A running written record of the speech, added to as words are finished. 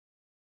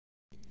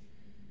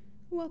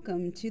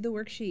Welcome to the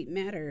worksheet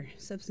Matter,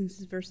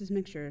 Substances versus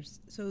Mixtures.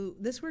 So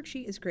this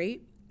worksheet is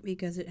great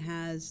because it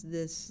has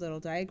this little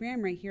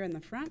diagram right here on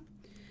the front.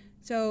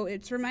 So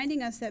it's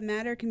reminding us that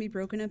matter can be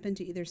broken up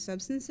into either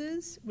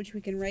substances, which we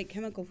can write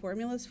chemical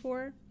formulas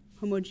for,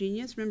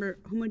 homogeneous. Remember,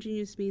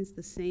 homogeneous means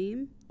the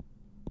same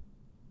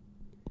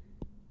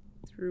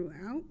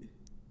throughout.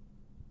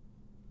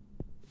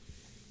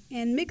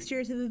 And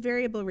mixtures have a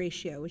variable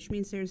ratio, which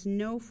means there's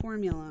no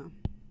formula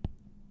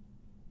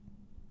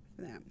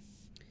for that.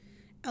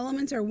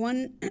 Elements are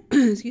one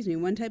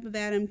type of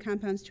atom,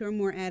 compounds two or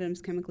more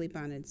atoms chemically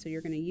bonded. So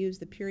you're going to use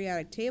the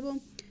periodic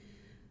table.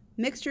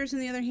 Mixtures, on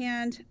the other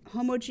hand,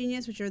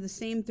 homogeneous, which are the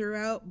same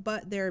throughout,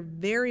 but they're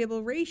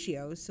variable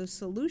ratios, so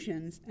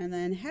solutions. And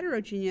then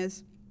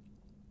heterogeneous,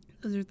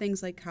 those are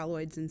things like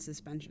colloids and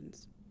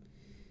suspensions.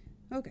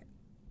 Okay,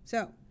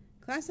 so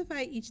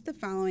classify each of the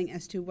following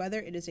as to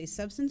whether it is a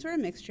substance or a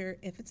mixture.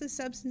 If it's a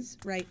substance,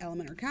 write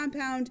element or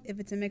compound. If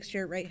it's a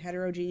mixture, write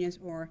heterogeneous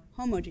or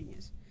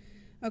homogeneous.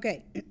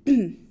 Okay,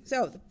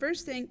 so the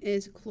first thing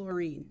is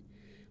chlorine.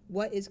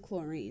 What is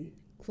chlorine?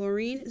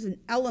 Chlorine is an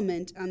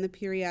element on the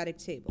periodic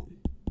table.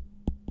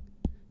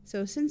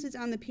 So since it's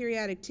on the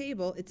periodic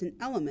table, it's an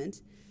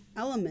element.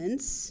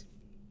 Elements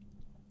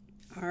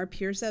are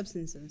pure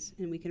substances,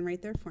 and we can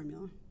write their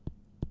formula.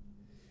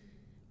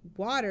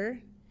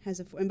 Water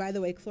has a, and by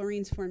the way,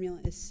 chlorine's formula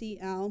is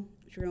Cl,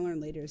 which we're going to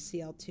learn later is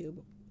Cl2,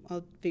 but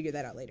I'll figure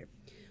that out later.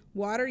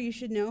 Water, you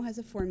should know, has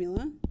a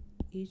formula,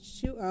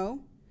 H2O.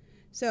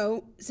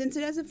 So since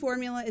it has a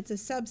formula, it's a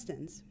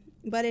substance,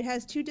 but it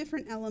has two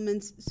different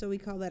elements, so we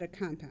call that a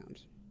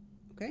compound,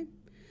 okay?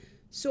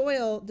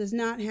 Soil does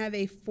not have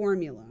a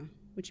formula,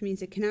 which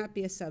means it cannot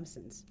be a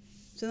substance.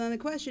 So then the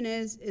question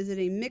is it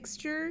a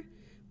mixture?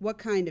 What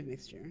kind of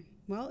mixture?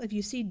 Well, if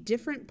you see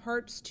different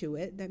parts to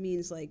it, that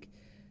means like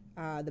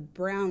the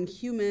brown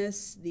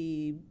humus,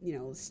 the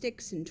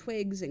sticks and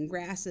twigs and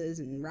grasses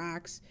and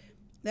rocks,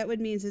 that would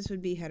mean this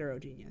would be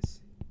heterogeneous.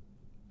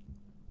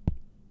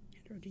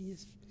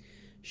 Heterogeneous.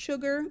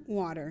 Sugar,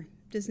 water,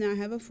 does not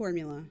have a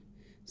formula,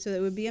 so it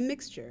would be a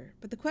mixture.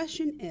 But the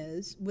question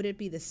is, would it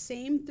be the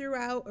same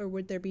throughout, or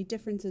would there be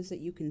differences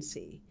that you can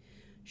see?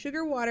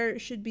 Sugar, water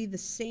should be the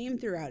same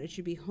throughout. It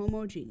should be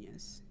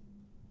homogeneous.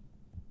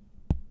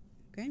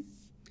 Okay?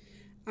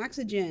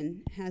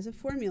 Oxygen has a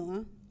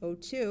formula,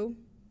 O2,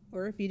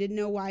 or if you didn't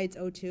know why it's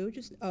O2,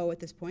 just O at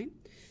this point,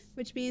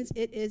 which means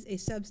it is a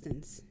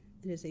substance.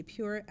 It is a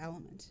pure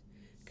element.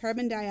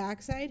 Carbon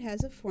dioxide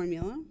has a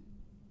formula,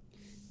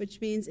 which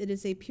means it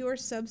is a pure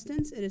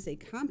substance. It is a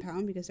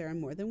compound because there are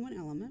more than one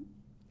element.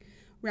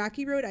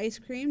 Rocky Road ice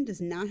cream does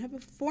not have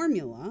a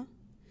formula,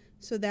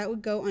 so that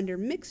would go under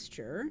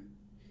mixture,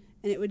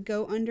 and it would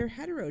go under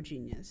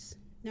heterogeneous.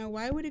 Now,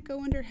 why would it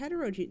go under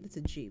heterogeneous? That's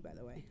a G, by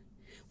the way.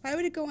 Why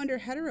would it go under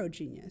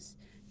heterogeneous?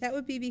 That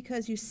would be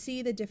because you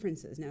see the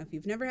differences. Now, if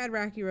you've never had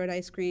Rocky Road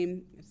ice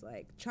cream, it's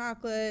like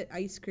chocolate,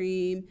 ice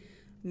cream,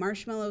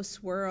 marshmallow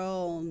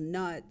swirl,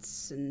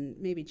 nuts, and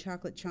maybe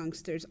chocolate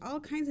chunks. There's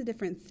all kinds of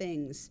different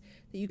things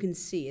that you can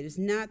see. It is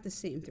not the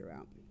same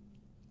throughout.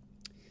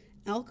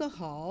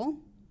 Alcohol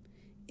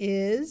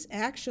is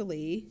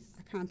actually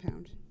a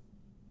compound.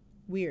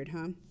 Weird,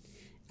 huh?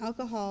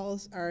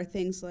 Alcohols are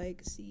things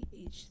like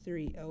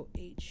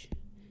CH3OH.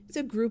 It's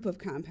a group of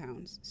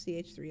compounds.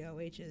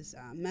 CH3OH is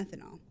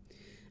methanol.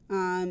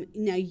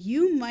 Now,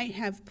 you might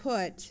have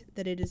put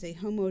that it is a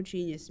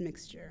homogeneous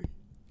mixture.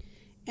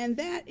 And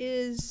that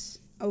is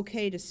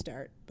okay to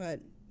start, but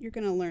you're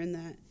going to learn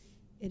that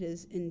it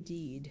is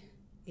indeed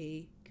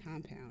a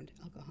compound,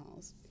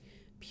 alcohols.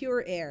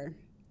 Pure air.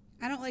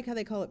 I don't like how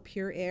they call it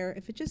pure air.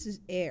 If it just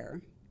is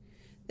air,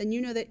 then you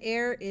know that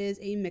air is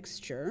a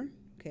mixture,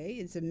 okay?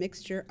 It's a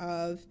mixture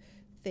of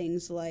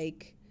things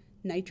like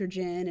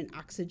nitrogen and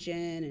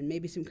oxygen and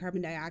maybe some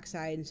carbon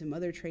dioxide and some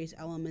other trace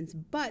elements,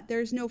 but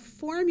there's no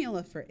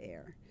formula for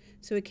air.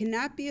 So it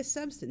cannot be a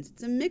substance.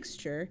 It's a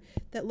mixture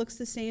that looks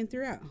the same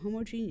throughout,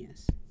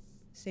 homogeneous,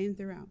 same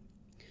throughout.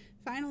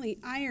 Finally,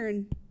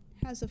 iron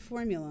has a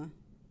formula.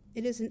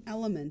 It is an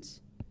element,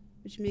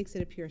 which makes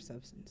it a pure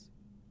substance.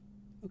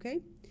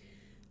 Okay?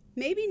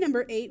 Maybe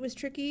number 8 was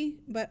tricky,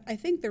 but I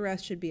think the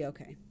rest should be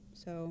okay.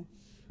 So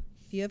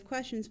if you have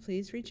questions,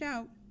 please reach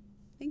out.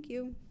 Thank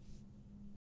you.